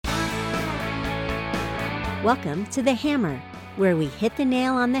Welcome to The Hammer, where we hit the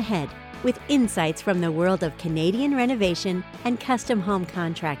nail on the head with insights from the world of Canadian renovation and custom home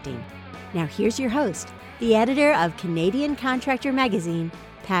contracting. Now here's your host, the editor of Canadian Contractor magazine,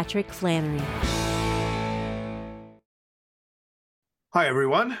 Patrick Flannery. Hi,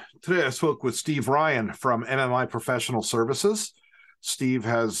 everyone. Today I spoke with Steve Ryan from MMI Professional Services. Steve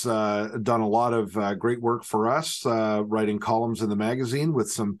has done a lot of great work for us, writing columns in the magazine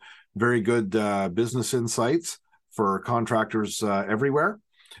with some very good business insights for contractors everywhere.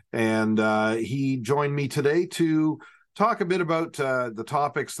 And he joined me today to talk a bit about the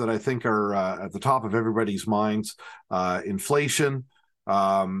topics that I think are at the top of everybody's minds: inflation,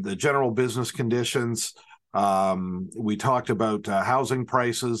 the general business conditions. We talked about housing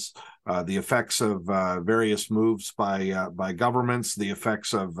prices, the effects of various moves by governments, the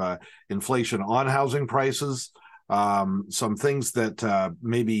effects of inflation on housing prices, some things that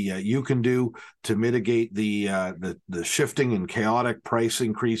maybe you can do to mitigate the shifting and chaotic price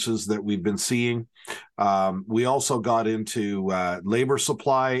increases that we've been seeing. We also got into labor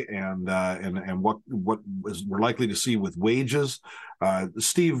supply and what we're likely to see with wages.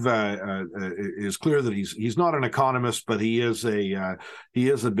 Steve is clear that he's not an economist, but he is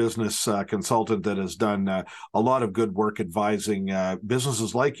a business consultant that has done a lot of good work advising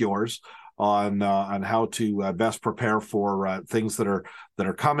businesses like yours on how to best prepare for things that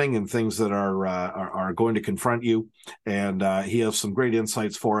are coming and things that are going to confront you. And he has some great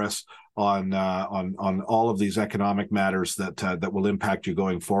insights for us on all of these economic matters that will impact you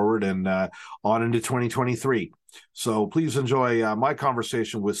going forward and on into 2023. So please enjoy my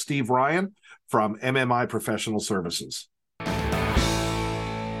conversation with Steve Ryan from MMI Professional Services.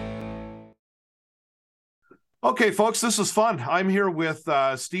 Okay, folks, this is fun. I'm here with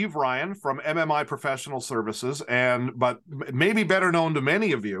Steve Ryan from MMI Professional Services, but maybe better known to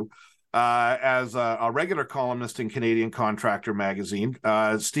many of you as a regular columnist in Canadian Contractor magazine.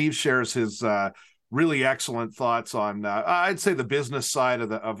 Steve shares his really excellent thoughts on, I'd say, the business side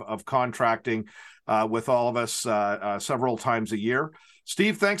of contracting with all of us several times a year.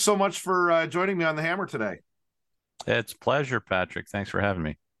 Steve, thanks so much for joining me on The Hammer today. It's a pleasure, Patrick. Thanks for having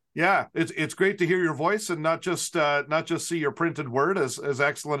me. Yeah, it's great to hear your voice and not just see your printed word, as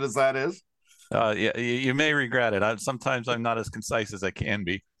excellent as that is. Yeah, you may regret it. Sometimes I'm not as concise as I can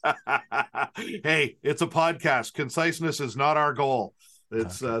be. Hey, it's a podcast. Conciseness is not our goal.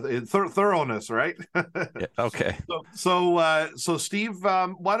 It's okay. Thoroughness, right? Yeah, okay. So Steve,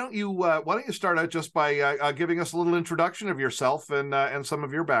 why don't you start out just by giving us a little introduction of yourself and some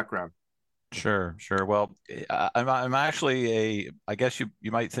of your background? Sure. Well, I'm actually I guess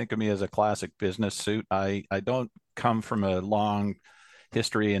you might think of me as a classic business suit. I don't come from a long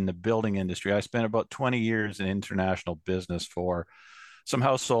history in the building industry. I spent about 20 years in international business for some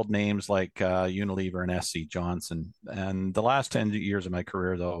household names like Unilever and SC Johnson. And the last 10 years of my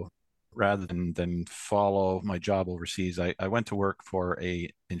career, though, rather than follow my job overseas, I went to work for a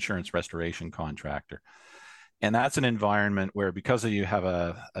insurance restoration contractor. And that's an environment where, because you have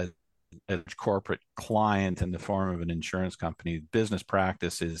a corporate client in the form of an insurance company, business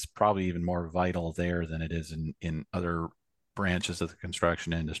practice is probably even more vital there than it is in other branches of the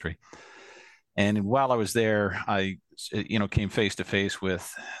construction industry. And while I was there, I came face to face with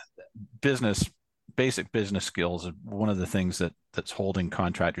basic business skills. One of the things that's holding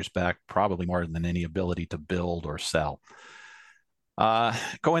contractors back probably more than any ability to build or sell.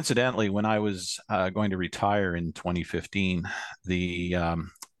 Coincidentally, when I was going to retire in 2015, the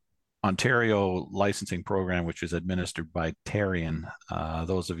Ontario licensing program, which is administered by Tarion,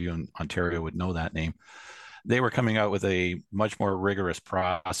 those of you in Ontario would know that name. They were coming out with a much more rigorous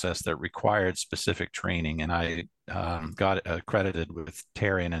process that required specific training, and I got accredited with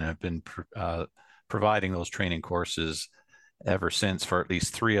Tarion and have been providing those training courses ever since for at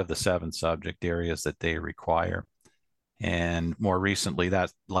least 3 of the 7 subject areas that they require. And more recently,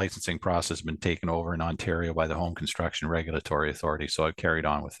 that licensing process has been taken over in Ontario by the Home Construction Regulatory Authority, so I've carried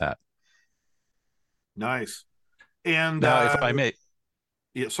on with that. Nice. And now, if I may,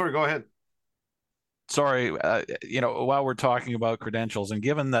 yeah, sorry, go ahead. Sorry, while we're talking about credentials, and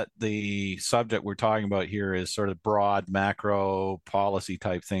given that the subject we're talking about here is sort of broad macro policy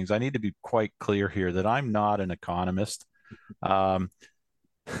type things, I need to be quite clear here that I'm not an economist. The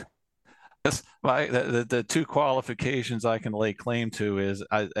 2 qualifications I can lay claim to is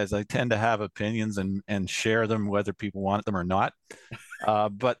as I tend to have opinions and share them whether people want them or not.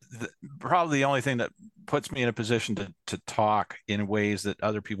 But probably the only thing that puts me in a position to talk in ways that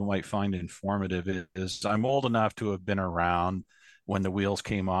other people might find informative is I'm old enough to have been around when the wheels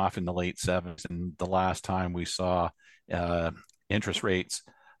came off in the late 70s, and the last time we saw interest rates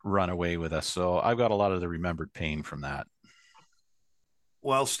run away with us. So I've got a lot of the remembered pain from that.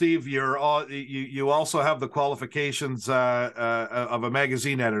 Well, Steve, you also have the qualifications of a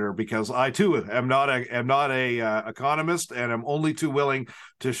magazine editor, because I too am not a economist, and am only too willing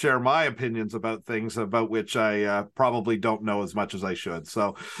to share my opinions about things about which I probably don't know as much as I should.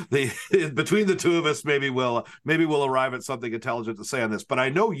 So between the two of us, maybe we'll arrive at something intelligent to say on this. But I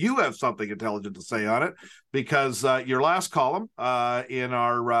know you have something intelligent to say on it, because your last column in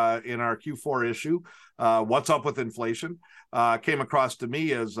our Q4 issue, "What's Up with Inflation," came across to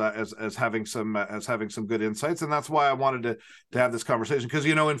me as having some good insights, and that's why I wanted to have this conversation, because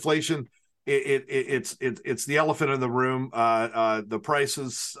inflation, it's the elephant in the room. The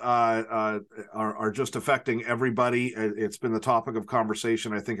prices are just affecting everybody. It's been the topic of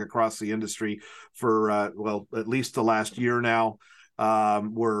conversation, I think, across the industry for at least the last year now.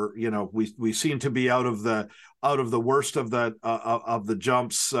 We seem to be out of the worst of the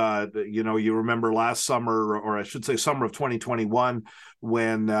jumps. You remember last summer, or I should say summer of 2021,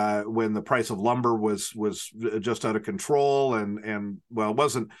 when the price of lumber was just out of control, and well, it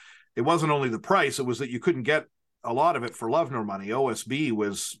wasn't only the price; it was that you couldn't get a lot of it for love nor money. OSB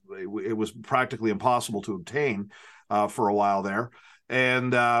was practically impossible to obtain for a while there,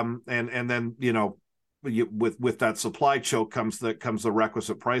 and then with that supply choke comes the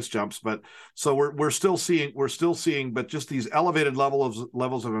requisite price jumps. But so we're still seeing, but just these elevated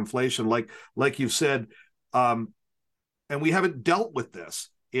levels of inflation, like you've said, and we haven't dealt with this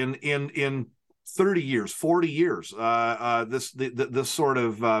in 30 years, 40 years. This sort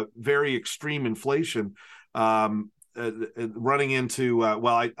of very extreme inflation. Running into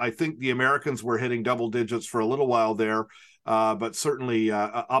I think the Americans were hitting double digits for a little while there, but certainly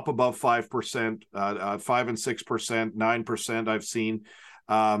up above 5%, 5 and 6%, 9% I've seen.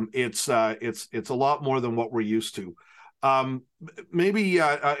 It's a lot more than what we're used to. Maybe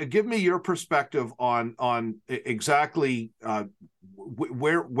give me your perspective on exactly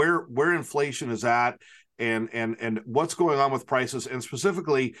where inflation is at, and what's going on with prices, and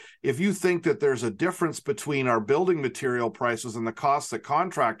specifically if you think that there's a difference between our building material prices and the costs that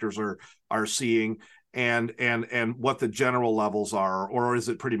contractors are seeing, and what the general levels are, or is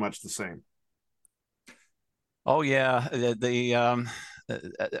it pretty much the same? Oh yeah, the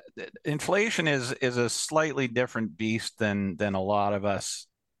inflation is a slightly different beast than a lot of us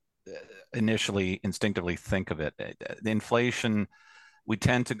instinctively think of it. The inflation, we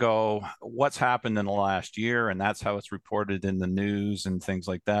tend to go, what's happened in the last year, and that's how it's reported in the news and things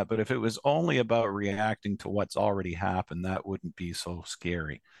like that. But if it was only about reacting to what's already happened, that wouldn't be so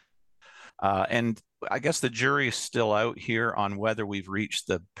scary. And I guess the jury is still out here on whether we've reached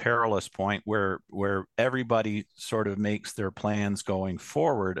the perilous point where everybody sort of makes their plans going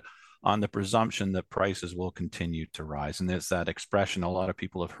forward on the presumption that prices will continue to rise. And there's that expression a lot of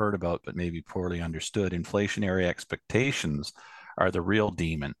people have heard about, but maybe poorly understood. Inflationary expectations are the real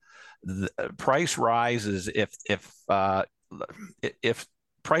demon. The price rises if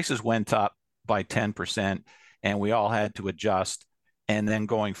prices went up by 10% and we all had to adjust, and then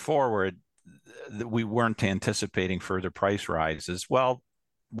going forward we weren't anticipating further price rises, well,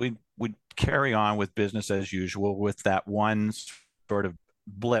 we'd carry on with business as usual with that one sort of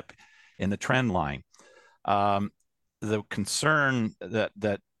blip in the trend line. The concern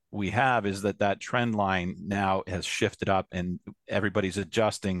that we have is that trend line now has shifted up, and everybody's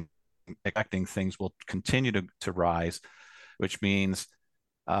adjusting, expecting things will continue to rise, which means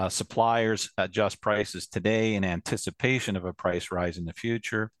suppliers adjust prices today in anticipation of a price rise in the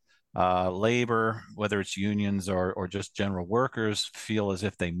future. Labor, whether it's unions or just general workers, feel as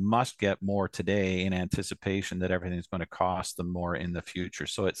if they must get more today in anticipation that everything's going to cost them more in the future.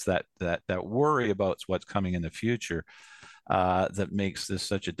 So it's that worry about what's coming in the future that makes this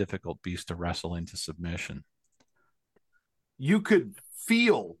such a difficult beast to wrestle into submission. You could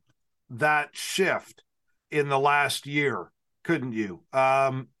feel that shift in the last year, couldn't you?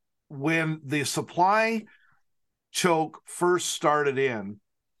 When the supply choke first started in,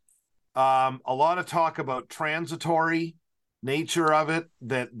 a lot of talk about transitory nature of it,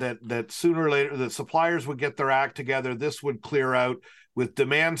 that sooner or later the suppliers would get their act together, this would clear out, with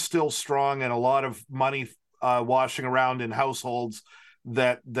demand still strong and a lot of money washing around in households,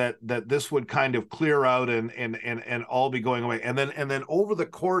 that this would kind of clear out and all be going away. And then over the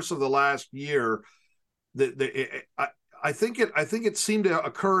course of the last year, I think it seemed to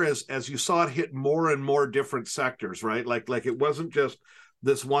occur as you saw it hit more and more different sectors, right? Like it wasn't just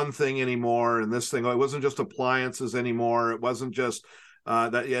this one thing anymore, and this thing, it wasn't just appliances anymore. It wasn't just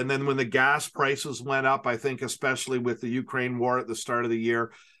that. And then when the gas prices went up, I think especially with the Ukraine war at the start of the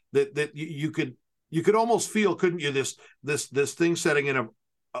year, that you could almost feel, couldn't you, this thing setting in,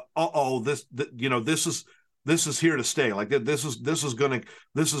 a this is here to stay. Like this is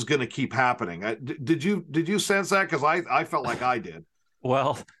gonna keep happening. Did you sense that? Because I felt like I did.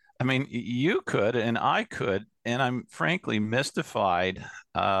 Well, I mean, you could, and I could, and I'm frankly mystified.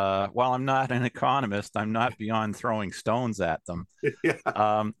 While I'm not an economist, I'm not beyond throwing stones at them.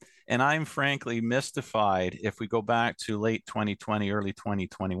 Yeah. And I'm frankly mystified if we go back to late 2020, early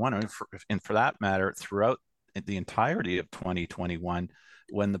 2021, and for that matter, throughout the entirety of 2021,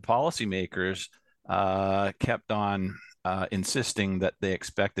 when the policymakers kept on insisting that they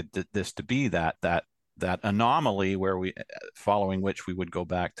expected this to be that anomaly where following which we would go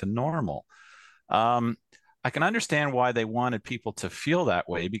back to normal. I can understand why they wanted people to feel that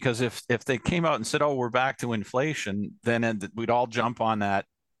way, because if they came out and said, "Oh, we're back to inflation," then we'd all jump on that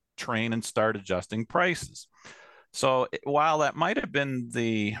train and start adjusting prices. So while that might have been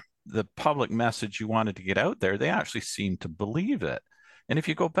the public message you wanted to get out there, they actually seemed to believe it. And if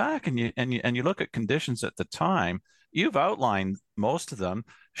you go back and you look at conditions at the time, you've outlined most of them: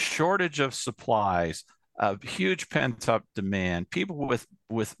 shortage of supplies, huge pent up demand, people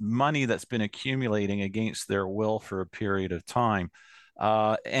with money that's been accumulating against their will for a period of time,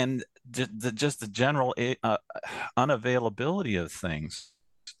 and just the general unavailability of things.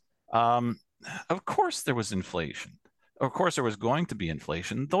 Of course, there was inflation. Of course, there was going to be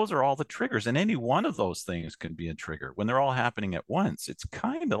inflation. Those are all the triggers, and any one of those things can be a trigger when they're all happening at once. It's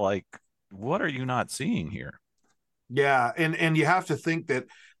kind of like, what are you not seeing here? Yeah, and you have to think that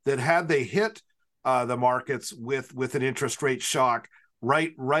had they hit the markets with an interest rate shock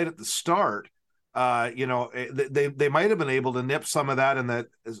right at the start, they might have been able to nip some of that in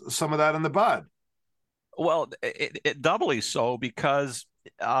the bud. Well, it doubly so, because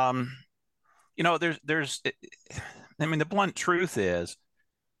there's I mean, the blunt truth is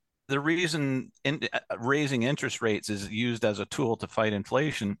the reason raising interest rates is used as a tool to fight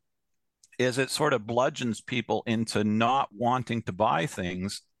inflation is it sort of bludgeons people into not wanting to buy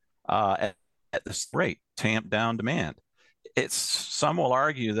things at this rate, tamp down demand. Some will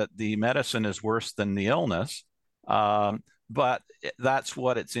argue that the medicine is worse than the illness, but that's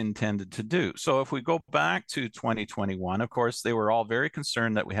what it's intended to do. So if we go back to 2021, of course, they were all very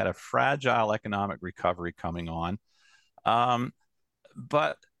concerned that we had a fragile economic recovery coming on.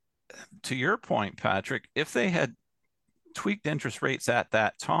 But to your point, Patrick, if they had tweaked interest rates at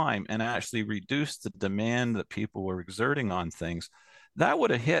that time and actually reduced the demand that people were exerting on things, that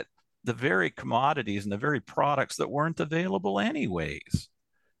would have hit the very commodities and the very products that weren't available anyways.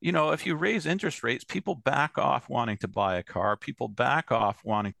 If you raise interest rates, people back off wanting to buy a car, people back off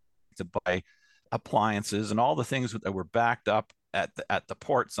wanting to buy appliances and all the things that were backed up at the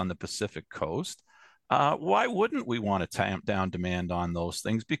ports on the Pacific coast. Why wouldn't we want to tamp down demand on those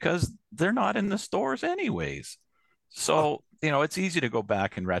things? Because they're not in the stores anyways. So, it's easy to go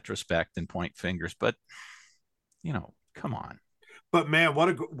back in retrospect and point fingers, but, come on. But man, what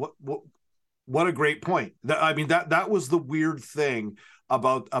a great point. I mean, that was the weird thing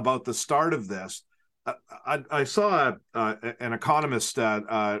about the start of this. I saw an economist,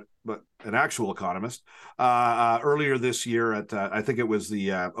 but an actual economist, earlier this year at I think it was the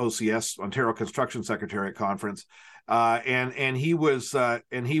OCS, Ontario Construction Secretariat Conference, and he was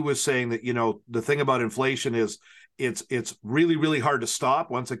saying that the thing about inflation is it's really, really hard to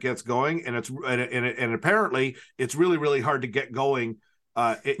stop once it gets going, and and apparently it's really, really hard to get going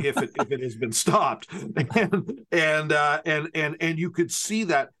if it has been stopped, and you could see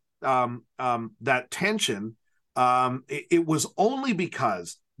that that tension. It was only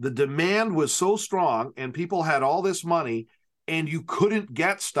because the demand was so strong and people had all this money and you couldn't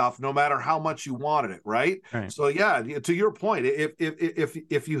get stuff no matter how much you wanted it, right? So yeah, to your point,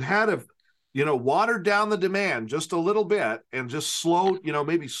 if you had watered down the demand just a little bit and just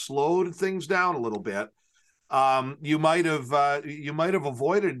slowed things down a little bit, you might have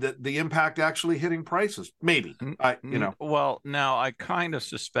avoided the impact actually hitting prices. Maybe. Well, now I kind of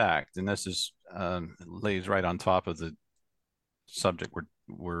suspect, and this is lays right on top of the subject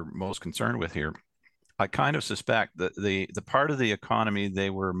we're most concerned with here. I kind of suspect that the part of the economy they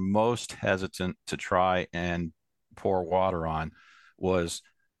were most hesitant to try and pour water on was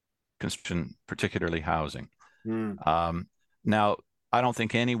construction, particularly housing. Now, I don't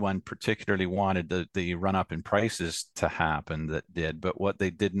think anyone particularly wanted the run up in prices to happen that did, but what they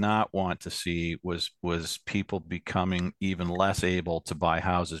did not want to see was people becoming even less able to buy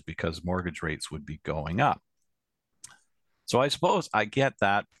houses because mortgage rates would be going up. So I suppose I get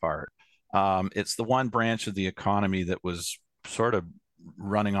that part. It's the one branch of the economy that was sort of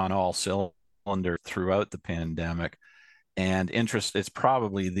running on all cylinders throughout the pandemic. And interest is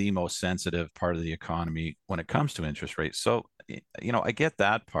probably the most sensitive part of the economy when it comes to interest rates. So, I get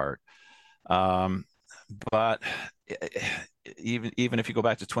that part. Um, but even if you go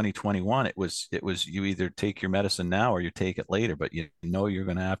back to 2021, it was you either take your medicine now or you take it later, but you're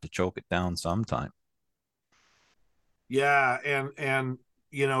going to have to choke it down sometime. Yeah, and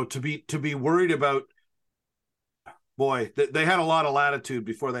to be worried about, boy, they had a lot of latitude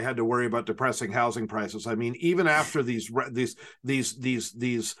before they had to worry about depressing housing prices. I mean, even after these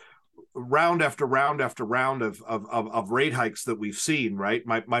round after round after round of rate hikes that we've seen, right?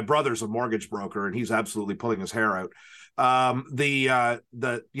 My brother's a mortgage broker, and he's absolutely pulling his hair out.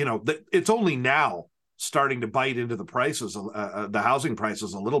 It's only now starting to bite into the prices, the housing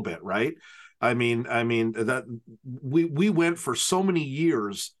prices a little bit, right? I mean that we went for so many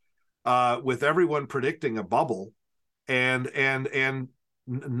years with everyone predicting a bubble, and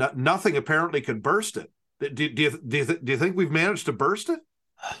nothing apparently could burst it. Do you think we've managed to burst it?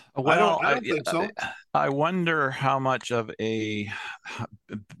 I don't Well, I don't think so. I wonder how much of a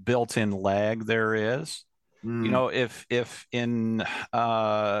built-in lag there is. Mm, If in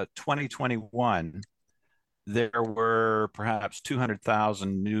 2021 there were perhaps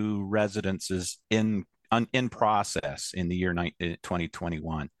 200,000 new residences in process in the year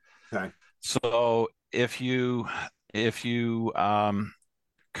 2021. okay. So if you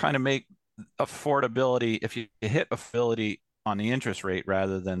kind of make affordability, if you hit affordability on the interest rate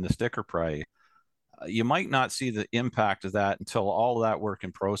rather than the sticker price, you might not see the impact of that until all of that work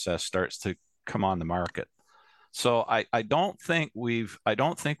in process starts to come on the market. So I don't think we've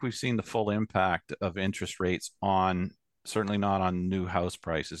seen the full impact of interest rates on, certainly not on new house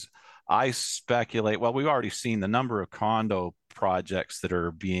prices. I speculate, well, we've already seen the number of condo projects that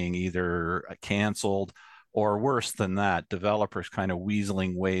are being either canceled or worse than that, developers kind of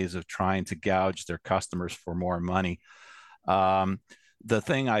weaseling ways of trying to gouge their customers for more money. Um, the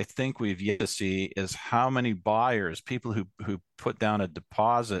thing I think we've yet to see is how many buyers, people who put down a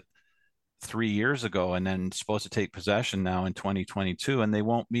deposit 3 years ago and then supposed to take possession now in 2022, and they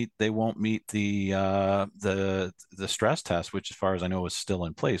won't meet the stress test, which as far as I know is still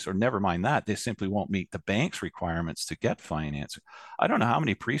in place. Or never mind that, they simply won't meet the bank's requirements to get financing. I don't know how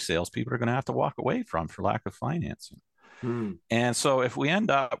many pre-sales people are going to have to walk away from for lack of financing. Hmm. And so if we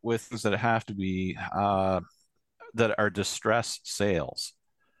end up with things that have to be that are distress sales,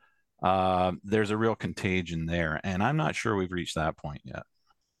 there's a real contagion there, and I'm not sure we've reached that point yet.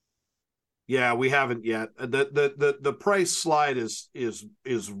 Yeah, we haven't yet. The price slide is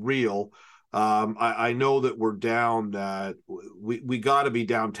real. I know that we're down. We got to be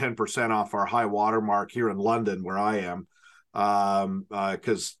down 10% off our high water mark here in London, where I am,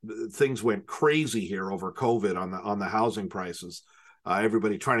 because things went crazy here over COVID on the housing prices.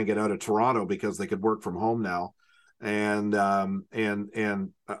 Everybody trying to get out of Toronto because they could work from home now, and I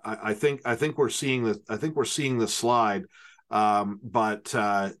think we're seeing the slide. But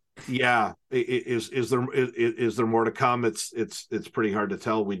yeah, is there more to come? It's pretty hard to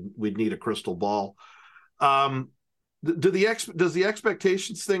tell. We'd need a crystal ball. Um, does the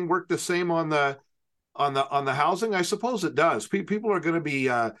expectations thing work the same on the housing? I suppose it does. People are going to be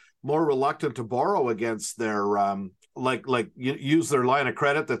more reluctant to borrow against their use their line of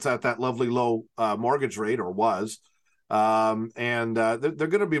credit that's at that lovely low mortgage rate, or was. And they're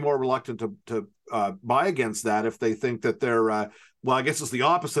going to be more reluctant to buy against that if they think that well, I guess it's the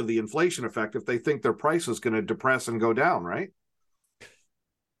opposite of the inflation effect. If they think their price is going to depress and go down, right?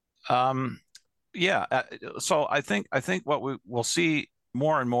 Um, yeah. So I think what we will see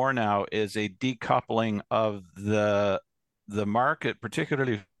more and more now is a decoupling of the market,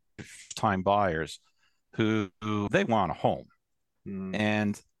 particularly time buyers who they want a home, Mm,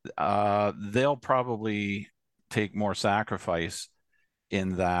 and they'll probably take more sacrifice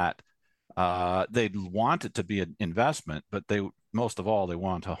in that. They'd want it to be an investment, but they most of all they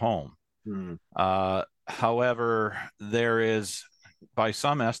want a home. mm, However, there is, by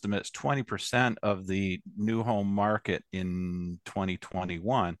some estimates, 20% of the new home market in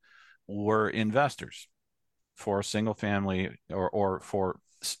 2021 were investors for single family or for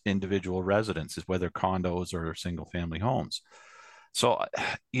individual residences, whether condos or single family homes. So,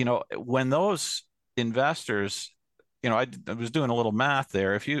 when those investors, I was doing a little math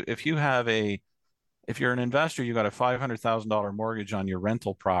there. If you're an investor, you got a $500,000 mortgage on your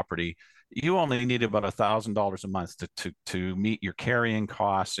rental property. You only need about $1,000 a month to meet your carrying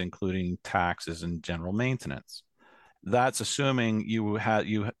costs, including taxes and general maintenance. That's assuming you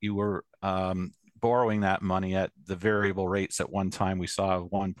were borrowing that money at the variable rates at one time we saw of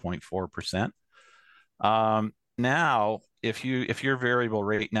 1.4%. now, if your variable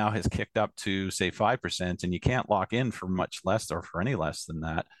rate now has kicked up to say 5%, and you can't lock in for much less or for any less than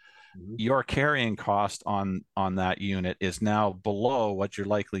that, your carrying cost on that unit is now below what you're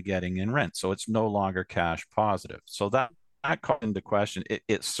likely getting in rent. So it's no longer cash positive. So that comes into question.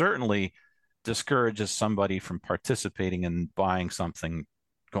 It certainly discourages somebody from participating in buying something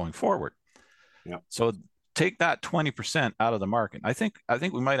going forward. Yeah. So take that 20% out of the market. I think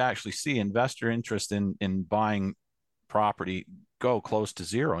we might actually see investor interest in buying property go close to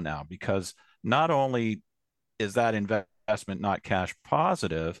zero now, because not only is that investment not cash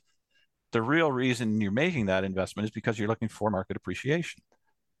positive, the real reason you're making that investment is because you're looking for market appreciation.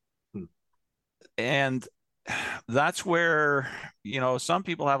 And that's where, some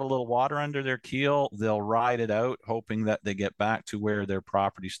people have a little water under their keel. They'll ride it out, hoping that they get back to where their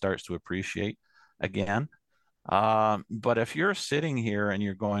property starts to appreciate again. But if you're sitting here and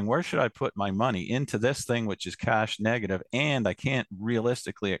you're going, where should I put my money into this thing, which is cash negative, and I can't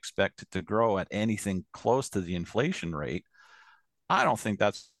realistically expect it to grow at anything close to the inflation rate, I don't think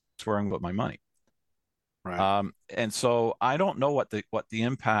that's where I'm going to put my money. Right. And so I don't know what the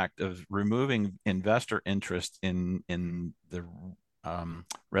impact of removing investor interest in the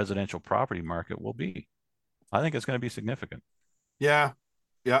residential property market will be. I think it's going to be significant. Yeah,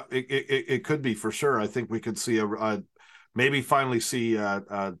 it could be for sure. I think we could see maybe finally see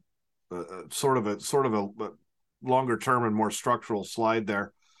sort of a longer term and more structural slide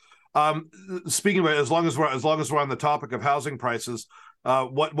there. Speaking of it, as long as we're on the topic of housing prices,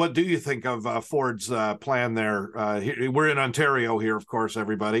 what do you think of Ford's plan there? We're in Ontario here, of course,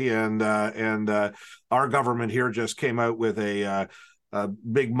 everybody, and our government here just came out with a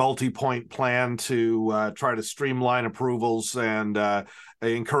big multi-point plan to try to streamline approvals and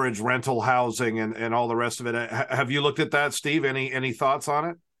encourage rental housing and all the rest of it. Have you looked at that, Steve? Any thoughts on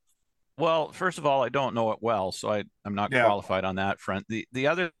it? Well, first of all, I don't know it well, so I'm not qualified on that front. The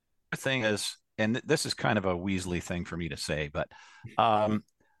other thing is, and this is kind of a Weasley thing for me to say, but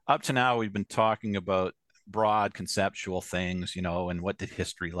up to now we've been talking about broad conceptual things, and what did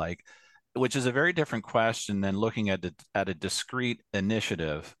history like, which is a very different question than looking at a discrete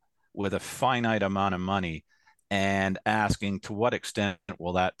initiative with a finite amount of money and asking to what extent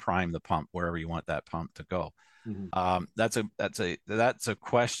will that prime the pump wherever you want that pump to go. Mm-hmm. That's a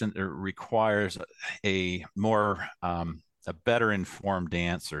question that requires a more a better informed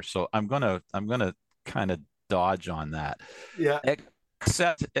answer. So I'm gonna kind of dodge on that. Yeah.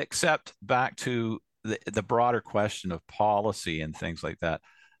 Except back to the broader question of policy and things like that.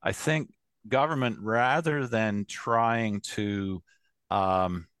 I think government, rather than trying to,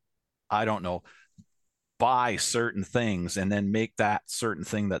 I don't know, buy certain things and then make that certain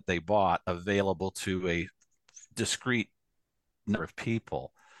thing that they bought available to a discrete number of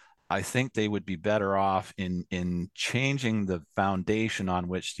people, I think they would be better off in changing the foundation on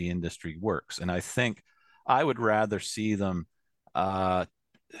which the industry works. And I think I would rather see them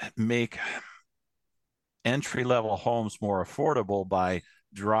make entry-level homes more affordable by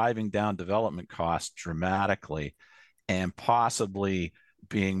driving down development costs dramatically and possibly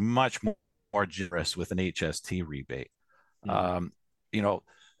being much more generous with an HST rebate. Mm-hmm.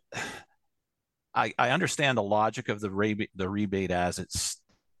 I understand the logic of the rebate as it's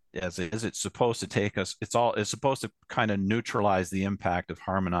supposed to take us. It's supposed to kind of neutralize the impact of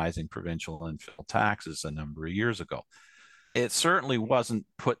harmonizing provincial and federal taxes a number of years ago. It certainly wasn't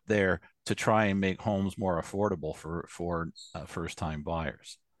put there to try and make homes more affordable for first-time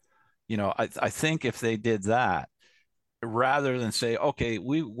buyers. I think if they did that, rather than say, okay,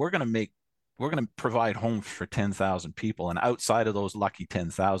 we're going to provide homes for 10,000 people, and outside of those lucky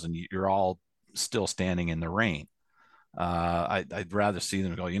 10,000, you're all still standing in the rain. I'd rather see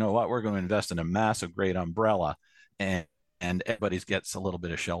them go, you know what, we're going to invest in a massive, great umbrella, and everybody gets a little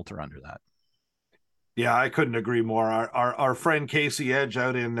bit of shelter under that. Yeah, I couldn't agree more. Our friend Casey Edge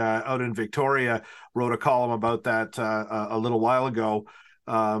out in Victoria wrote a column about that a little while ago.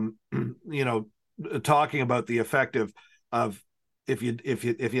 Talking about the effect of if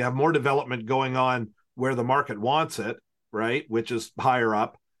you have more development going on where the market wants it, right, which is higher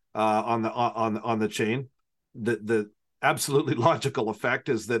up on the chain, the absolutely logical effect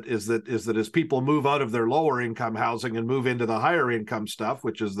is that as people move out of their lower income housing and move into the higher income stuff,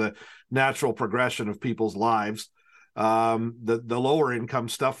 which is the natural progression of people's lives, the lower income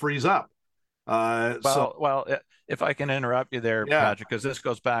stuff frees up. If I can interrupt you there, yeah, Patrick, because this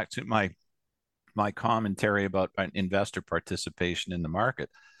goes back to my commentary about investor participation in the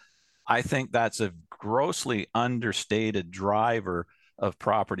market. I think that's a grossly understated driver of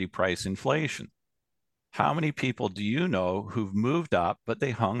property price inflation. How many people do you know who've moved up, but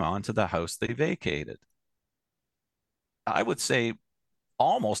they hung on to the house they vacated? I would say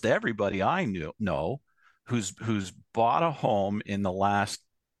almost everybody I know who's bought a home in the last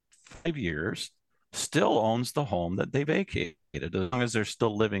 5 years still owns the home that they vacated, as long as they're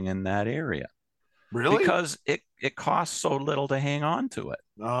still living in that area, Really? because it costs so little to hang on to it.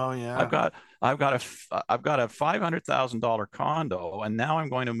 Oh I've yeah. got I've got a $500,000 condo, and now I'm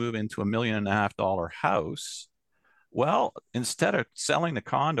going to move into $1.5 million house. Well, instead of selling the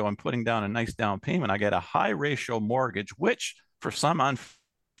condo and putting down a nice down payment, I get a high ratio mortgage, which for some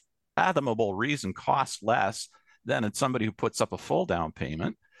unfathomable reason costs less than somebody who puts up a full down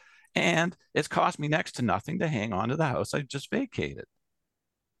payment. And it's cost me next to nothing to hang on to the house I just vacated.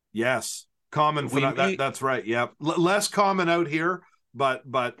 Yes. Common for We that. may, That's right. Yep. Less common out here, but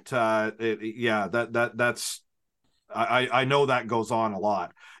yeah, that's I know that goes on a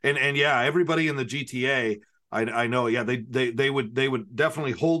lot. And yeah, everybody in the GTA, I know, yeah, they would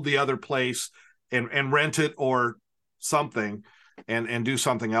definitely hold the other place and rent it or something and do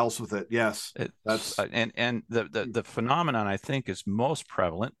something else with it. Yes. it's That's and the phenomenon, I think, is most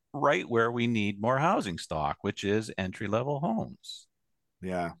prevalent right where we need more housing stock, which is entry level homes.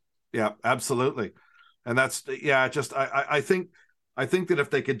 yeah. Yeah, absolutely. And that's yeah, just I think that if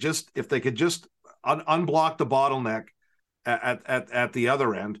they could just unblock the bottleneck at the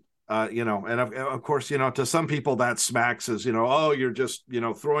other end, and of course, to some people that smacks as, oh, you're just,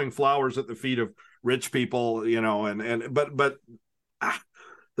 throwing flowers at the feet of rich people, but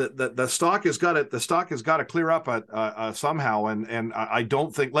the stock has got to clear up somehow, and I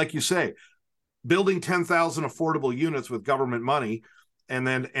don't think, like you say, building 10,000 affordable units with government money, and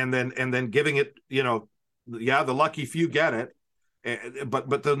then giving it, yeah, the lucky few get it,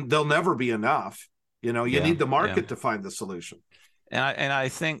 but they'll never be enough. You Yeah, need the yeah. market to find the solution. And I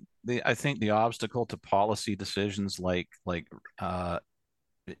think the obstacle to policy decisions like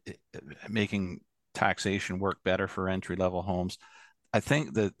making taxation work better for entry level homes. I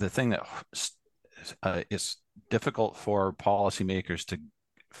think the thing that is difficult for policymakers to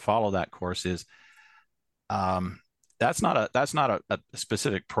follow that course is, um, that's not a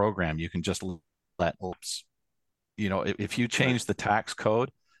specific program you can just let lapse. If you Right. change the tax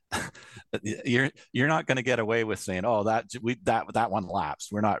code, you're not going to get away with saying, "Oh, that one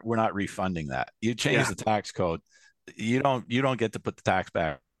lapsed. We're not refunding that." You change Yeah. the tax code, you don't get to put the tax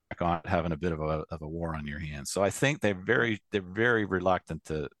back on, having a bit of a war on your hands. So I think they're very reluctant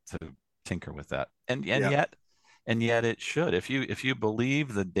to tinker with that, Yeah. and yet it should. If you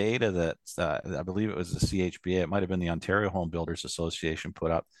believe the data that I believe it was the CHBA, it might have been the Ontario Home Builders Association put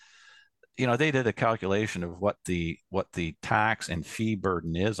up. They did a calculation of what the tax and fee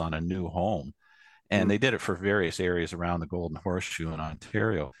burden is on a new home, and Mm-hmm. they did it for various areas around the Golden Horseshoe in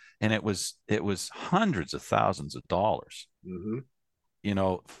Ontario, and it was hundreds of thousands of dollars. Mm-hmm.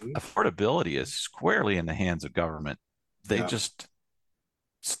 Affordability is squarely in the hands of government. They Yeah. just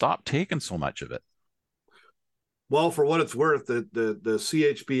stopped taking so much of it. Well, for what it's worth, the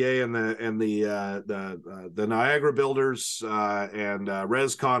CHBA and the Niagara Builders and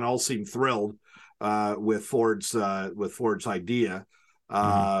ResCon all seem thrilled with Ford's idea.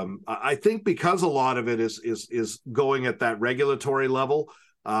 Mm-hmm. I think because a lot of it is going at that regulatory level,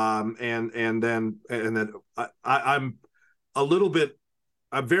 and then I'm a little bit.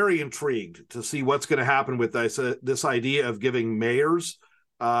 I'm very intrigued to see what's going to happen with this idea of giving mayors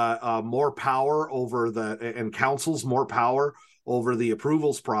more power over and councils more power over the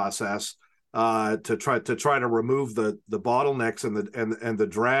approvals process, to try to remove the bottlenecks and the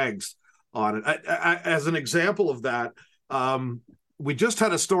drags on it. As an example of that, we just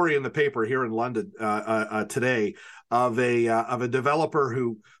had a story in the paper here in London today of a developer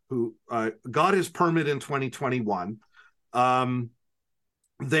who got his permit in 2021.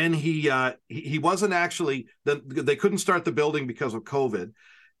 Then he wasn't actually, they couldn't start the building because of COVID,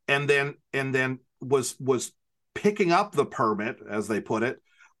 and then was picking up the permit, as they put it,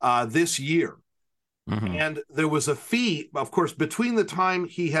 this year. Mm-hmm. And there was a fee, of course, between the time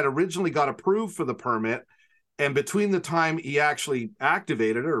he had originally got approved for the permit and between the time he actually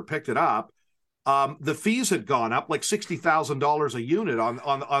activated it or picked it up. The fees had gone up like $60,000 a unit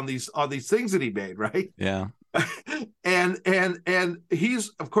on these things that he made, right? Yeah. and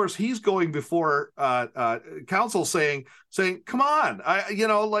he's, of course, he's going before council saying, come on,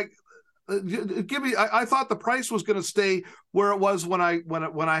 give me. I thought the price was going to stay where it was when I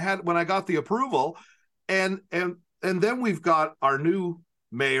got the approval, and then we've got our new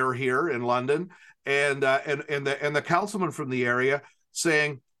mayor here in London, and the councilman from the area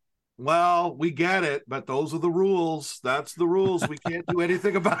saying, well, we get it, but those are the rules. That's the rules. We can't do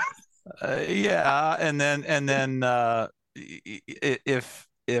anything about it. Yeah, and then if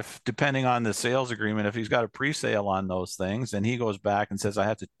if depending on the sales agreement, if he's got a pre-sale on those things and he goes back and says, I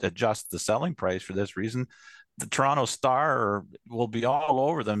have to adjust the selling price for this reason, the Toronto Star will be all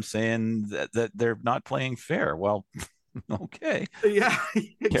over them saying that they're not playing fair. Well, okay. Yeah,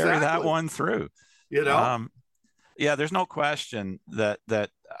 exactly. Carry that one through. You know? Yeah, there's no question that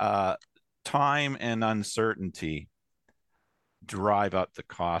time and uncertainty drive up the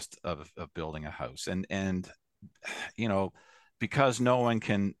cost of building a house. And because no one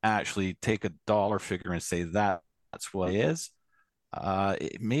can actually take a dollar figure and say that's what it is,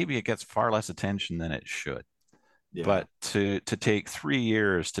 maybe it gets far less attention than it should. Yeah. But to take 3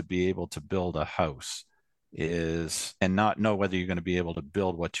 years to be able to build a house and not know whether you're going to be able to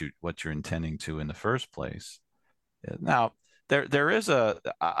build what you're intending to in the first place. Now, there is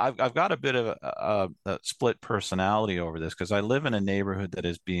I've got a bit of a split personality over this, because I live in a neighborhood that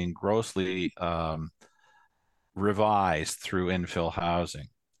is being grossly revised through infill housing.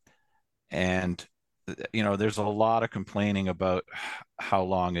 And there's a lot of complaining about how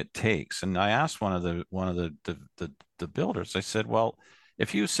long it takes. And I asked one of the builders, I said, well,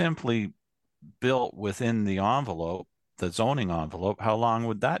 if you simply built within the envelope, the zoning envelope, how long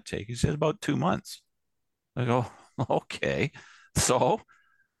would that take? He said about 2 months. I go, okay. So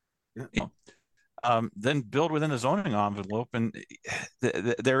then build within the zoning envelope. And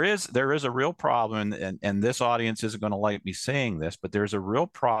there is a real problem, and this audience isn't going to like me saying this, but there's a real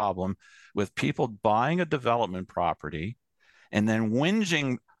problem with people buying a development property and then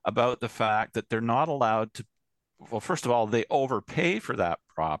whinging about the fact that they're not allowed to, well, first of all, they overpay for that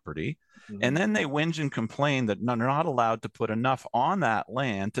property. Mm-hmm. And then they whinge and complain that they're not allowed to put enough on that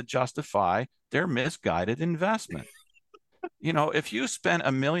land to justify their misguided investment. If you spent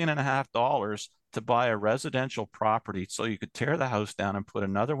 $1.5 million to buy a residential property so you could tear the house down and put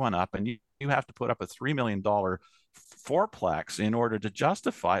another one up, and you have to put up a $3 million fourplex in order to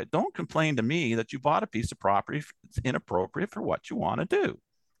justify it, don't complain to me that you bought a piece of property that's inappropriate for what you want to do.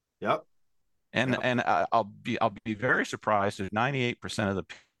 Yep. And I'll be very surprised if 98% of the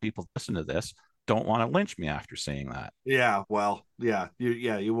people listen to this don't want to lynch me after saying that. Yeah, well, yeah,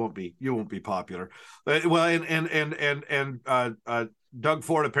 you won't be popular. Well, and Doug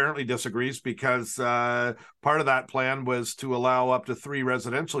Ford apparently disagrees, because part of that plan was to allow up to 3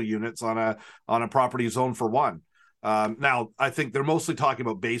 residential units on a property zoned for 1. Now, I think they're mostly talking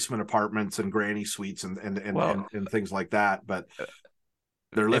about basement apartments and granny suites and things like that. But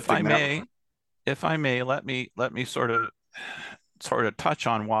they're lifting if I may, let me sort of touch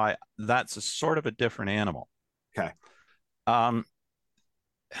on why that's a sort of a different animal. Okay.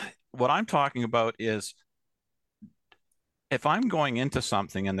 What I'm talking about is, if I'm going into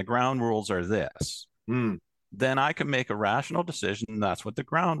something and the ground rules are this, then I can make a rational decision. And that's what the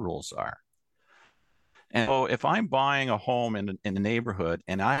ground rules are. And so if I'm buying a home in a neighborhood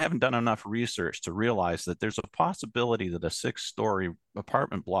and I haven't done enough research to realize that there's a possibility that a 6-story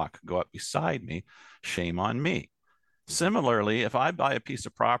apartment block could go up beside me, shame on me. Similarly, if I buy a piece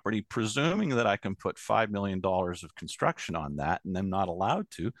of property presuming that I can put $5 million of construction on that and I'm not allowed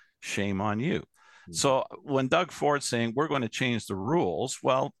to, shame on you. So when Doug Ford's saying we're going to change the rules,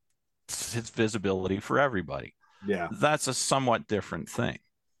 well, it's visibility for everybody. Yeah. That's a somewhat different thing.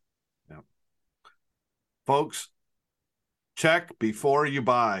 Yeah. Folks, check before you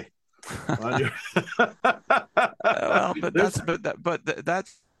buy. Well, but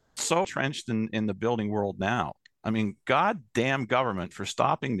that's so entrenched in the building world now. I mean, goddamn government for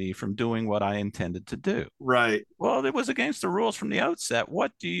stopping me from doing what I intended to do. Right. Well, it was against the rules from the outset.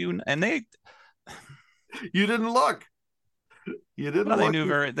 What do you? And they. You didn't look. You didn't. Well,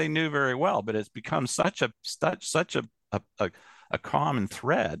 look. They knew very well, but it's become such a common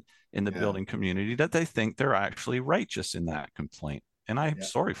thread in the building community that they think they're actually righteous in that complaint. And I'm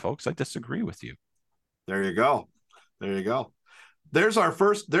sorry, folks, I disagree with you. There you go. There's our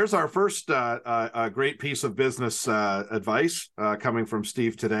first great piece of business advice coming from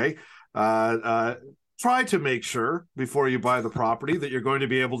Steve today. Try to make sure before you buy the property that you're going to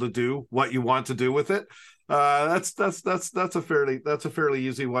be able to do what you want to do with it. That's a fairly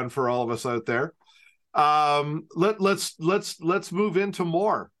easy one for all of us out there. Let's move into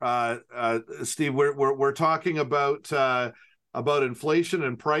more. Steve, we're talking about inflation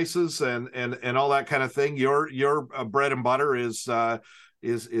and prices and all that kind of thing. Your bread and butter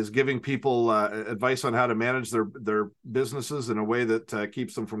is giving people advice on how to manage their businesses in a way that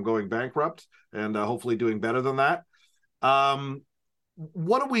keeps them from going bankrupt and hopefully doing better than that.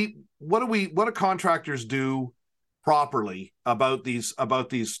 What do contractors do properly about this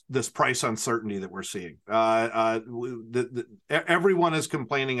price uncertainty that we're seeing. Everyone is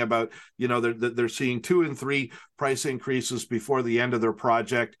complaining about, they're seeing 2 and 3 price increases before the end of their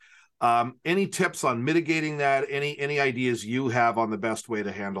project. Any tips on mitigating that? Any ideas you have on the best way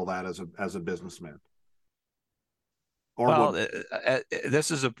to handle that as a businessman? Well,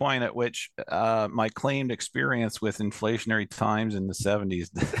 this is a point at which my claimed experience with inflationary times in the 70s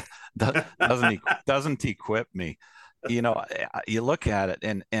doesn't equip me. You look at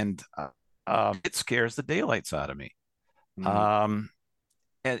it and it scares the daylights out of me. And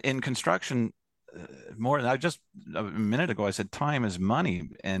in construction, more than just a minute ago, I said time is money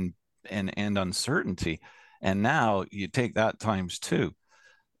and uncertainty, and now you take that times 2.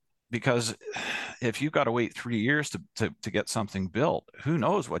 Because if you've got to wait 3 years to get something built, who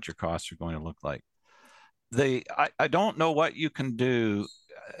knows what your costs are going to look like? I don't know what you can do.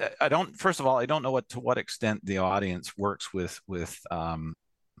 First of all, I don't know to what extent the audience works with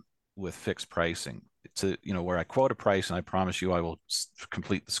fixed pricing. It's where I quote a price and I promise you I will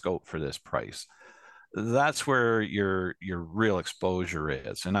complete the scope for this price. That's where your real exposure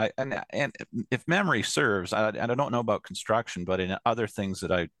is. And if memory serves, and I don't know about construction, but in other things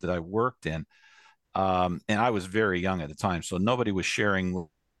that I worked in, and I was very young at the time, so nobody was sharing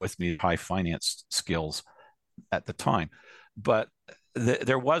with me high finance skills at the time. But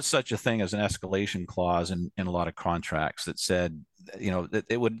there was such a thing as an escalation clause in a lot of contracts that said, that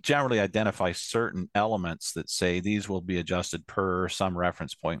it would generally identify certain elements that say these will be adjusted per some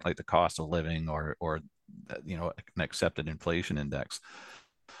reference point, like the cost of living or an accepted inflation index.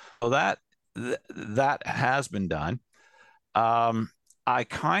 So that has been done. I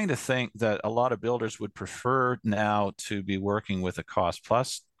kind of think that a lot of builders would prefer now to be working with a cost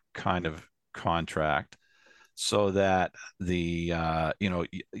plus kind of contract, so that the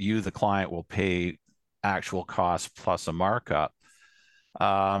client will pay actual cost plus a markup.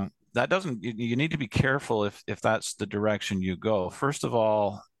 That doesn't, you need to be careful if that's the direction you go. First of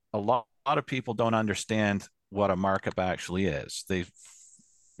all, a lot of people don't understand what a markup actually is. We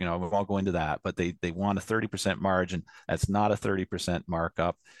won't go into that, but they want a 30% margin. That's not a 30%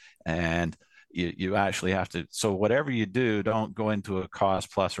 markup. And you actually have to, so whatever you do, don't go into a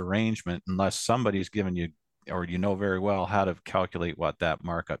cost plus arrangement unless somebody's given you, or very well how to calculate what that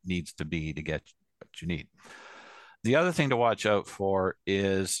markup needs to be to get what you need. The other thing to watch out for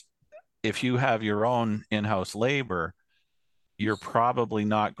is if you have your own in-house labor, that's probably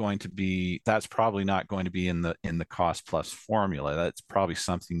not going to be in the cost plus formula. That's probably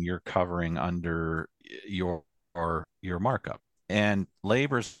something you're covering under your markup. And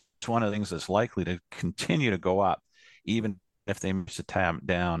labor's one of the things that's likely to continue to go up, even if they manage to tamp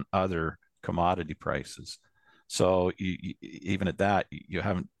down other commodity prices. So even at that, you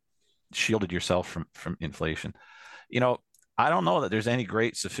haven't shielded yourself from inflation. I don't know that there's any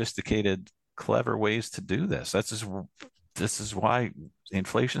great sophisticated, clever ways to do this. This is why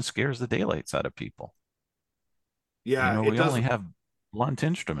inflation scares the daylights out of people. Yeah, we only have blunt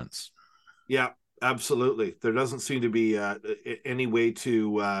instruments. Yeah, absolutely. There doesn't seem to be any way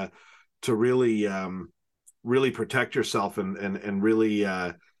to really protect yourself and really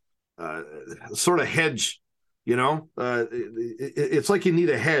sort of hedge. It's like you need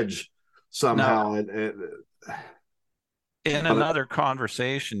a hedge somehow. In another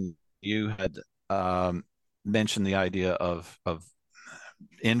conversation, you had mentioned the idea of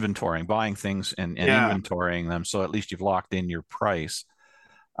inventorying, buying things and inventorying them, so at least you've locked in your price.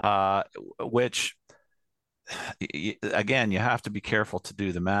 Which, again, you have to be careful to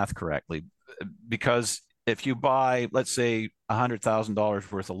do the math correctly, because if you buy, let's say,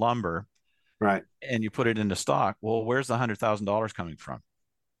 $100,000 worth of lumber, right, and you put it into stock, well, where's the $100,000 coming from?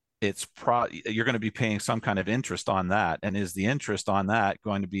 You're going to be paying some kind of interest on that. And is the interest on that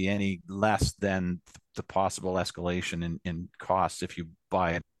going to be any less than the possible escalation in costs if you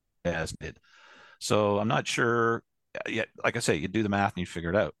buy it as did? So I'm not sure yet. Like I say, you do the math and you figure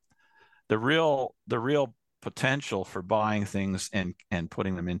it out. The real potential for buying things and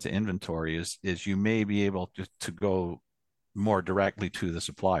putting them into inventory is you may be able to go more directly to the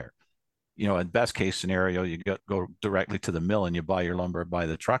supplier. In best case scenario, you go directly to the mill and you buy your lumber by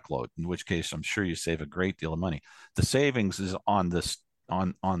the truckload, in which case I'm sure you save a great deal of money. The savings is on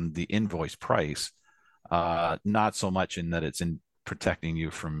the invoice price, not so much in that it's in protecting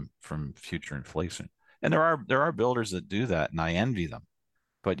you from future inflation. And there are builders that do that, and I envy them.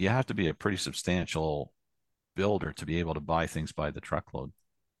 But you have to be a pretty substantial builder to be able to buy things by the truckload.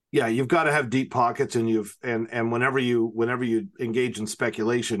 Yeah, you've got to have deep pockets, and whenever you engage in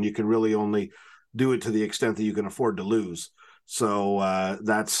speculation, you can really only do it to the extent that you can afford to lose. So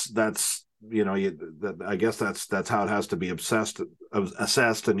that's I guess that's how it has to be assessed,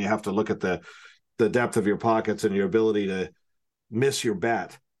 and you have to look at the depth of your pockets and your ability to miss your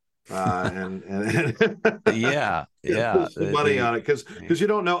bet, and yeah, put some money the on it, because you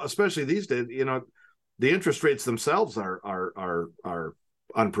don't know, especially these days. The interest rates themselves are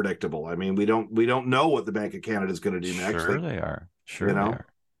unpredictable. I mean, we don't know what the Bank of Canada is going to do next. Sure they are. Sure they are.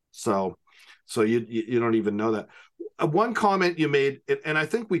 So you don't even know that. One comment you made, and I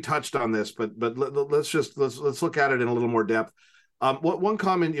think we touched on this, but let's look at it in a little more depth. One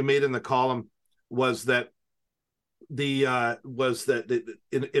comment you made in the column was that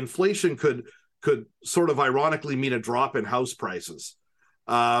inflation could sort of ironically mean a drop in house prices.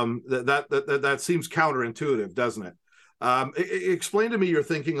 That seems counterintuitive, doesn't it? Explain to me your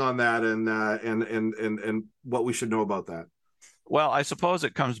thinking on that, and what we should know about that. Well, I suppose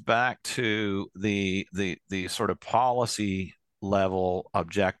it comes back to the sort of policy level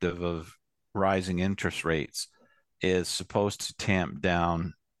objective of rising interest rates is supposed to tamp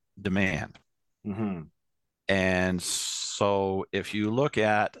down demand. Mm-hmm. And so if you look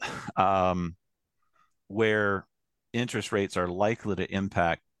at where interest rates are likely to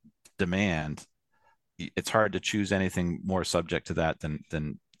impact demand, it's hard to choose anything more subject to that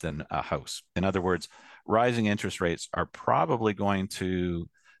than a house. In other words, rising interest rates are probably going to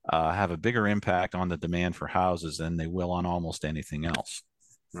have a bigger impact on the demand for houses than they will on almost anything else.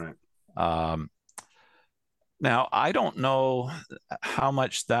 Right. Now, I don't know how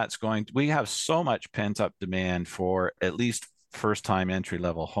much that's going to, we have so much pent up demand for at least first time entry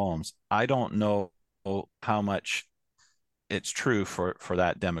level homes. I don't know how much it's true for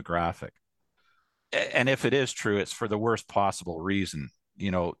that demographic. And if it is true, it's for the worst possible reason.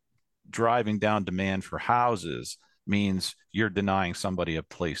 Driving down demand for houses means you're denying somebody a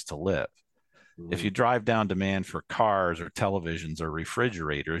place to live. Mm-hmm. If you drive down demand for cars or televisions or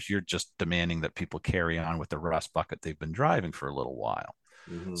refrigerators, you're just demanding that people carry on with the rust bucket they've been driving for a little while.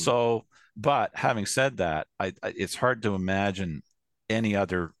 Mm-hmm. So, but having said that, it's hard to imagine any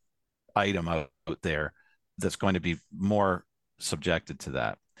other item out there that's going to be more subjected to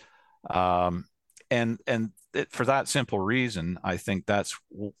that. For that simple reason, I think that's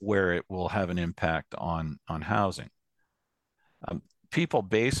where it will have an impact on housing. People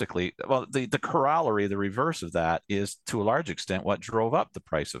basically, well, the corollary, the reverse of that is to a large extent what drove up the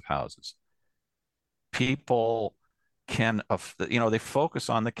price of houses. People can, they focus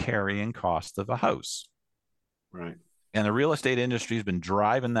on the carrying cost of a house. Right. And the real estate industry has been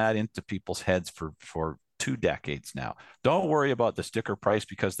driving that into people's heads for 2 decades now. Don't worry about the sticker price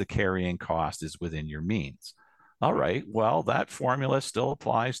because the carrying cost is within your means. All right, well, that formula still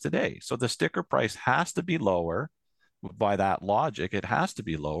applies today. So the sticker price has to be lower. By that logic, it has to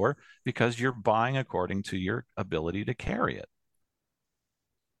be lower because you're buying according to your ability to carry it.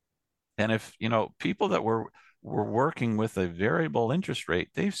 And if, people that were working with a variable interest rate,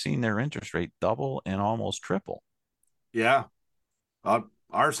 they've seen their interest rate double and almost triple. Yeah.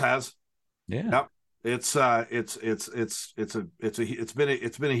 Ours has. Yeah. Yep. It's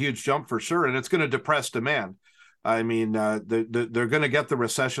been a huge jump for sure, and it's going to depress demand. I mean, they're going to get the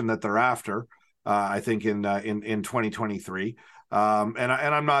recession that they're after. I think in 2023, and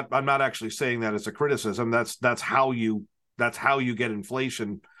I'm not actually saying that as a criticism. That's how you get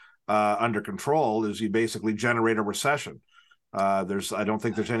inflation under control, is you basically generate a recession. I don't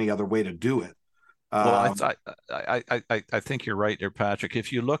think there's any other way to do it. Well, I think you're right there, Patrick.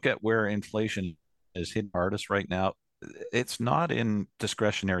 If you look at where inflation is hitting hardest right now, it's not in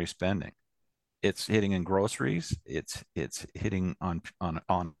discretionary spending. It's hitting in groceries. It's hitting on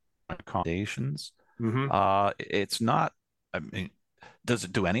accommodations. Mm-hmm. It's not. I mean,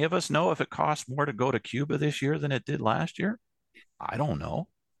 do any of us know if it costs more to go to Cuba this year than it did last year? I don't know.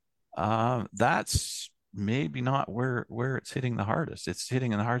 That's maybe not where it's hitting the hardest. It's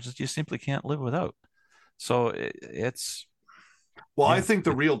hitting in the hardest you simply can't live without. So it's. Well, yeah.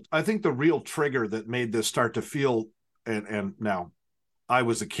 I think the real trigger that made this start to feel, and now, I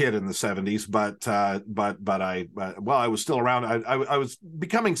was a kid in the 70s, but I was still around. I was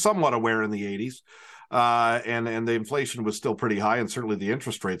becoming somewhat aware in the 80s, and the inflation was still pretty high, and certainly the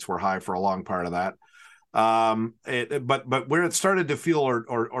interest rates were high for a long part of that. But where it started to feel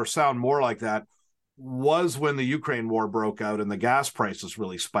or sound more like that was when the Ukraine war broke out and the gas prices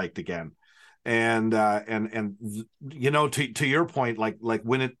really spiked again. And to your point, like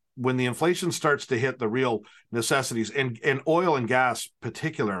when the inflation starts to hit the real necessities and oil and gas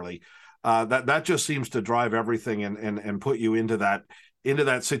particularly, that just seems to drive everything and put you into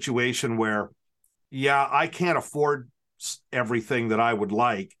that situation where, yeah, I can't afford everything that I would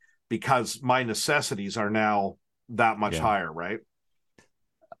like because my necessities are now that much higher, right?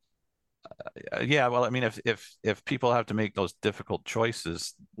 Yeah, well, I mean, if people have to make those difficult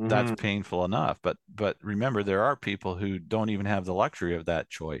choices, that's Mm-hmm. painful enough. But remember, there are people who don't even have the luxury of that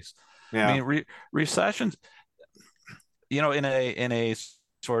choice. I Yeah. mean, recessions, in a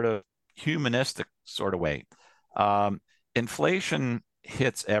sort of humanistic sort of way, um, inflation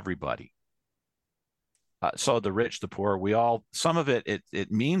hits everybody. So the rich, the poor, we all, some of it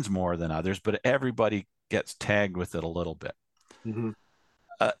means more than others, but everybody gets tagged with it a little bit. Mm-hmm.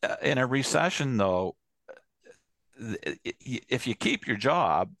 In a recession, though, if you keep your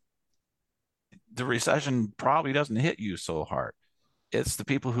job, the recession probably doesn't hit you so hard. It's the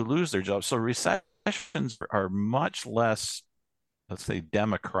people who lose their jobs. So recessions are much less, let's say,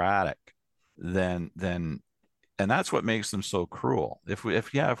 democratic than and that's what makes them so cruel. If we're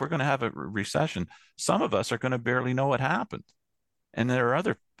going to have a recession, some of us are going to barely know what happened. And there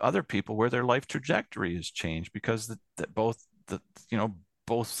are other people where their life trajectory has changed because the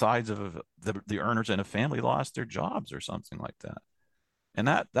both sides of the earners in a family lost their jobs or something like that. And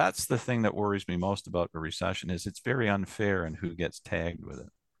that's the thing that worries me most about a recession is it's very unfair and who gets tagged with it.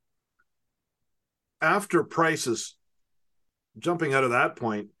 After prices, jumping out of that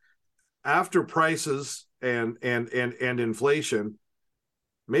point, after prices and inflation,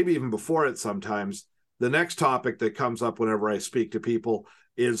 maybe even before it sometimes, the next topic that comes up whenever I speak to people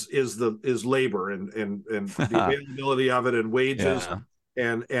is labor and the availability of it and wages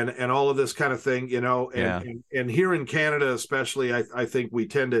Yeah, and all of this kind of thing, yeah. and here in Canada especially, I think we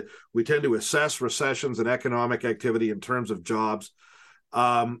tend to assess recessions and economic activity in terms of jobs.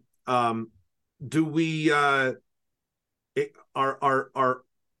 Um, um, do we are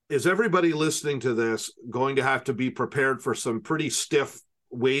is everybody listening to this going to have to be prepared for some pretty stiff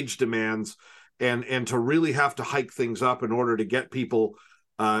wage demands and to really have to hike things up in order to get people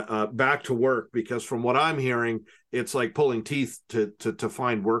back to work? Because from what I'm hearing, it's like pulling teeth to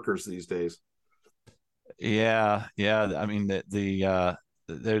find workers these days. Yeah, yeah. I mean,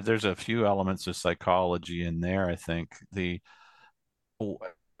 there's a few elements of psychology in there. I think the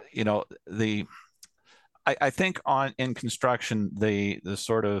I think on in construction the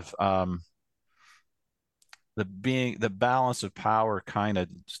sort of the balance of power kind of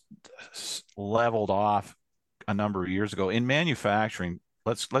leveled off a number of years ago. In manufacturing,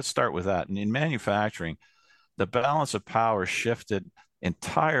 let's start with that. And in manufacturing, the balance of power shifted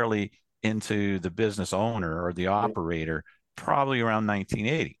entirely into the business owner or the operator probably around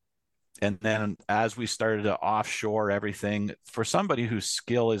 1980. And then as we started to offshore everything for somebody whose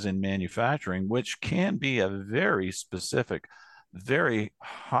skill is in manufacturing, which can be a very specific, very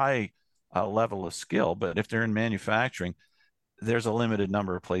high level of skill, but if they're in manufacturing, there's a limited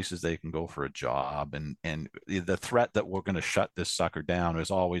number of places they can go for a job, and the threat that we're going to shut this sucker down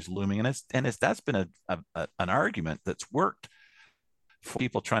is always looming, and that's been an argument that's worked for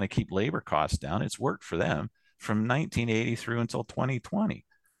people trying to keep labor costs down. It's worked for them from 1980 through until 2020.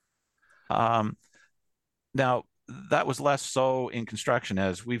 Um, Now, that was less so in construction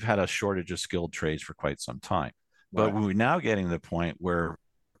as we've had a shortage of skilled trades for quite some time. But Right. we're now getting to the point where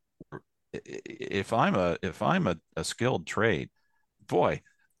if I'm a skilled trade, boy,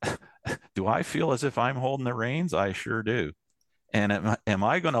 do I feel as if I'm holding the reins? I sure do. And am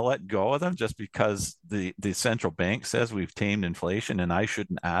I going to let go of them just because the central bank says we've tamed inflation and I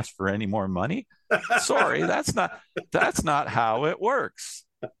shouldn't ask for any more money? Sorry, that's not how it works.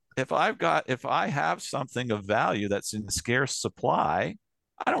 If I have something of value that's in scarce supply,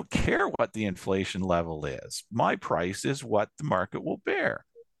 I don't care what the inflation level is. My price is what the market will bear.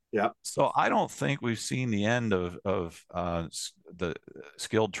 Yeah. So I don't think we've seen the end of the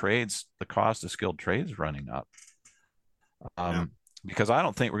skilled trades, the cost of skilled trades running up. Yeah. Because I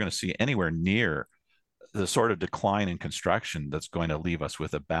don't think we're going to see anywhere near the sort of decline in construction that's going to leave us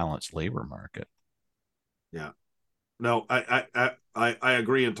with a balanced labor market. Yeah. No, I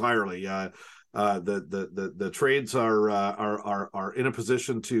agree entirely. The trades are in a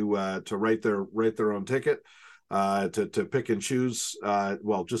position to write their own ticket, to pick and choose.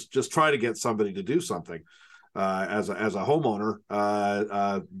 Well, just try to get somebody to do something. As a homeowner,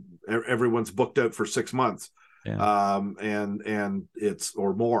 everyone's booked out for 6 months, Yeah. and it's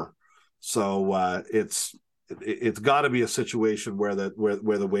or more. So it's got to be a situation where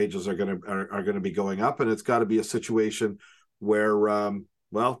the wages are going to be going up, and it's got to be a situation where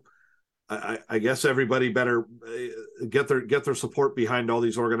well, I guess everybody better get their support behind all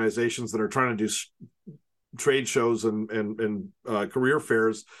these organizations that are trying to do trade shows and career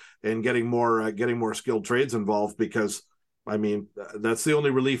fairs and getting more skilled trades involved, because I mean that's the only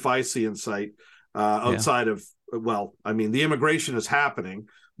relief I see in sight, outside of, well, I mean the immigration is happening,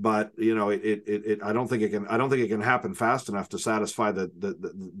 but I don't think it can happen fast enough to satisfy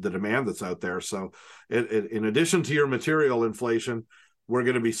the demand that's out there. So in addition to your material inflation, we're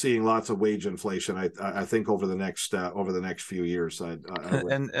going to be seeing lots of wage inflation, I think, over the next few years.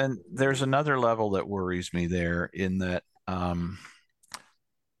 And there's another level that worries me there, in that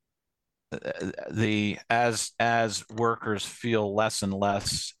as workers feel less and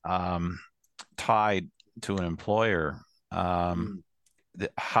less tied to an employer,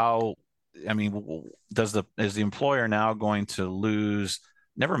 how, I mean, is the employer now going to lose?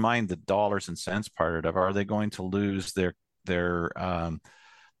 Never mind the dollars and cents part of it. Are they going to lose their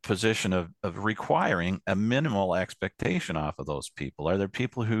position of requiring a minimal expectation off of those people? Are there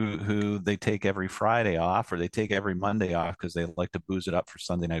people who they take every Friday off, or they take every Monday off because they like to booze it up for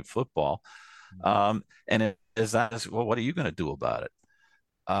Sunday night football? And well, what are you going to do about it?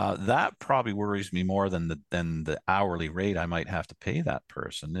 That probably worries me more than the hourly rate I might have to pay that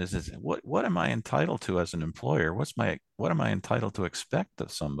person. Is what am I entitled to as an employer? What am I entitled to expect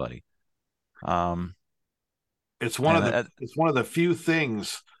of somebody? It's one of the few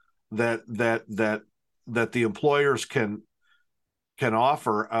things that the employers can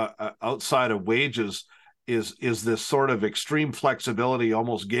offer outside of wages is this sort of extreme flexibility,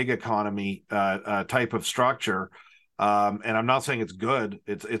 almost gig economy type of structure. And I'm not saying it's good.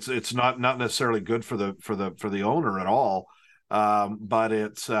 It's not necessarily good for the owner at all. But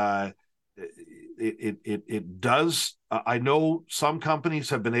it does. I know some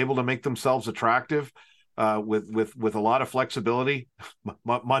companies have been able to make themselves attractive with a lot of flexibility.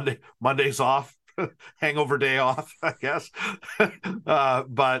 Monday's off, hangover day off, I guess.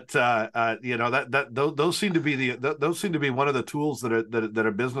 But those seem to be one of the tools that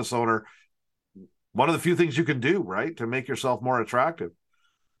a business owner, one of the few things you can do, right, to make yourself more attractive.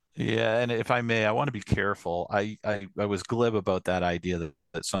 Yeah, and if I may, I want to be careful. I was glib about that idea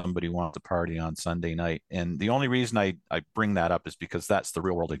that somebody wants to party on Sunday night, and the only reason I bring that up is because that's the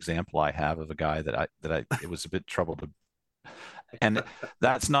real world example I have of a guy that it was a bit trouble to, and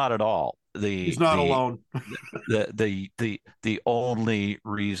that's not at all he's not alone. the only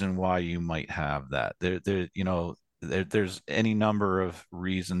reason why you might have that. There's any number of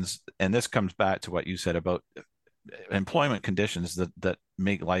reasons, and this comes back to what you said about employment conditions that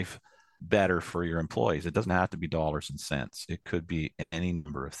make life better for your employees. It doesn't have to be dollars and cents. It could be any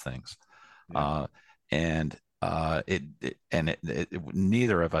number of things. Yeah.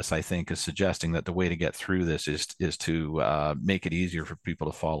 Neither of us, I think, is suggesting that the way to get through this is to make it easier for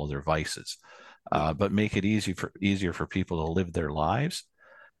people to follow their vices, but make it easier for people to live their lives.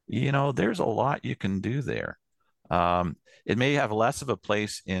 There's a lot you can do there. It may have less of a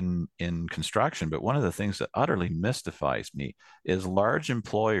place in construction, but one of the things that utterly mystifies me is large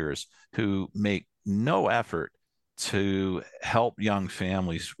employers who make no effort to help young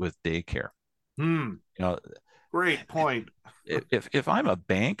families with daycare. Great point. If I'm a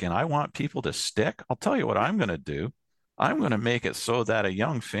bank and I want people to stick, I'll tell you what I'm going to do. I'm going to make it so that a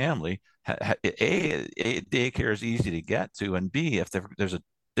young family, A, daycare is easy to get to, and B, if there's a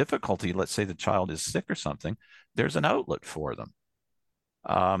difficulty, let's say the child is sick or something, there's an outlet for them.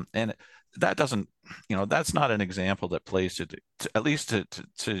 And that doesn't, that's not an example that plays to at least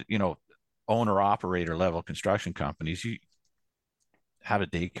to owner operator level construction companies. You have a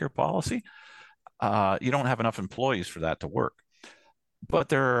daycare policy. You don't have enough employees for that to work, but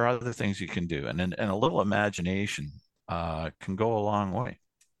there are other things you can do, and a little imagination can go a long way.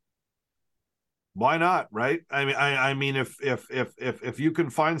 Why not, right? I mean, if you can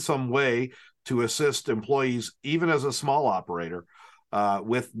find some way to assist employees, even as a small operator,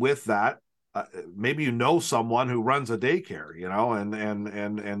 with that, maybe someone who runs a daycare,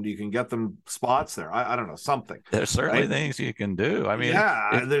 and you can get them spots there. I don't know, something. There's certainly things you can do. I mean,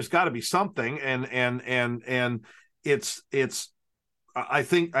 there's got to be something, and it's. I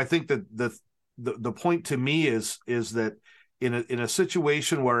think that the point to me is that in a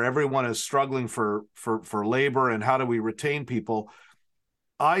situation where everyone is struggling for labor and how do we retain people,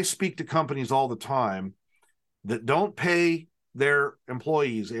 I speak to companies all the time that don't pay their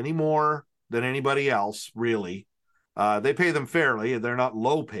employees any more than anybody else, really. They pay them fairly. They're not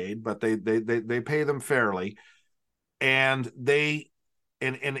low paid, but they pay them fairly. And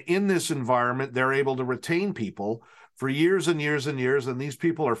in this environment, they're able to retain people for years and years and years. And these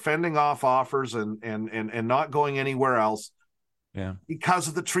people are fending off offers and not going anywhere else. Yeah, because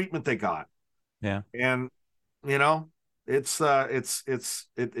of the treatment they got. Yeah, and it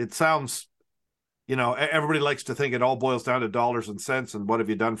sounds, everybody likes to think it all boils down to dollars and cents and what have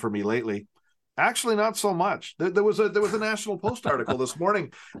you done for me lately. Actually, not so much. There was a National Post article this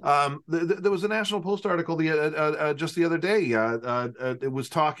morning. There was a National Post article just the other day. It was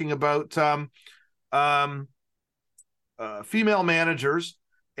talking about female managers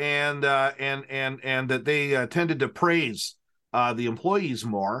and that they tended to praise the employees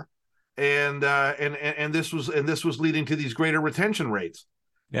more, and this was leading to these greater retention rates.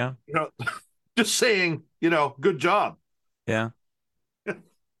 Yeah, just saying, good job. Yeah.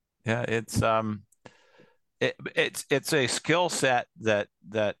 Yeah, it's a skill set that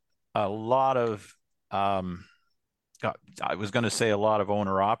a lot of I was going to say a lot of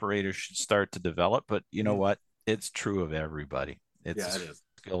owner operators should start to develop, but you know what? It's true of everybody. It's it is.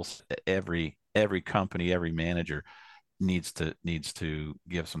 Skills every company, every manager needs to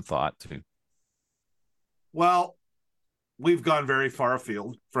give some thought to. Well, we've gone very far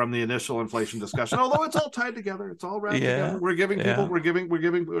afield from the initial inflation discussion, although it's all tied together. It's all wrapped together. We're giving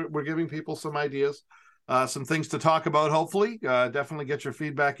people some ideas, some things to talk about. Hopefully, definitely get your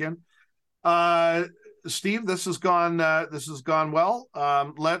feedback in. Steve, this has gone well.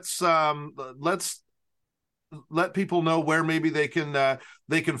 Let's let people know where maybe they can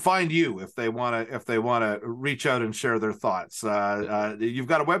find you if they want to reach out and share their thoughts. You've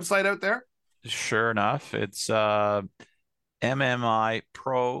got a website out there? Sure enough, it's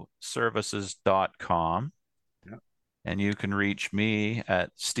MMIProServices.com. Yeah. And you can reach me at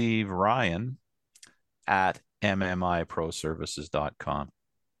Steve Ryan at MMIProServices.com.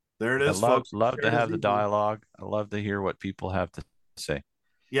 There it is. Love to have the dialogue. I love to hear what people have to say.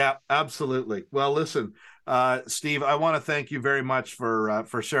 Yeah, absolutely. Well, listen, Steve, I want to thank you very much for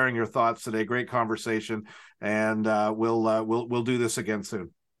sharing your thoughts today. Great conversation, and we'll do this again soon.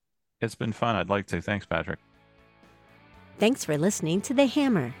 It's been fun. I'd like to. Thanks, Patrick. Thanks for listening to The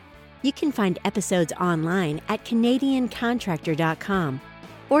Hammer. You can find episodes online at CanadianContractor.com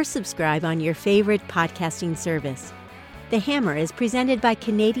or subscribe on your favorite podcasting service. The Hammer is presented by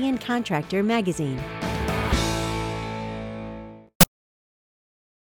Canadian Contractor magazine.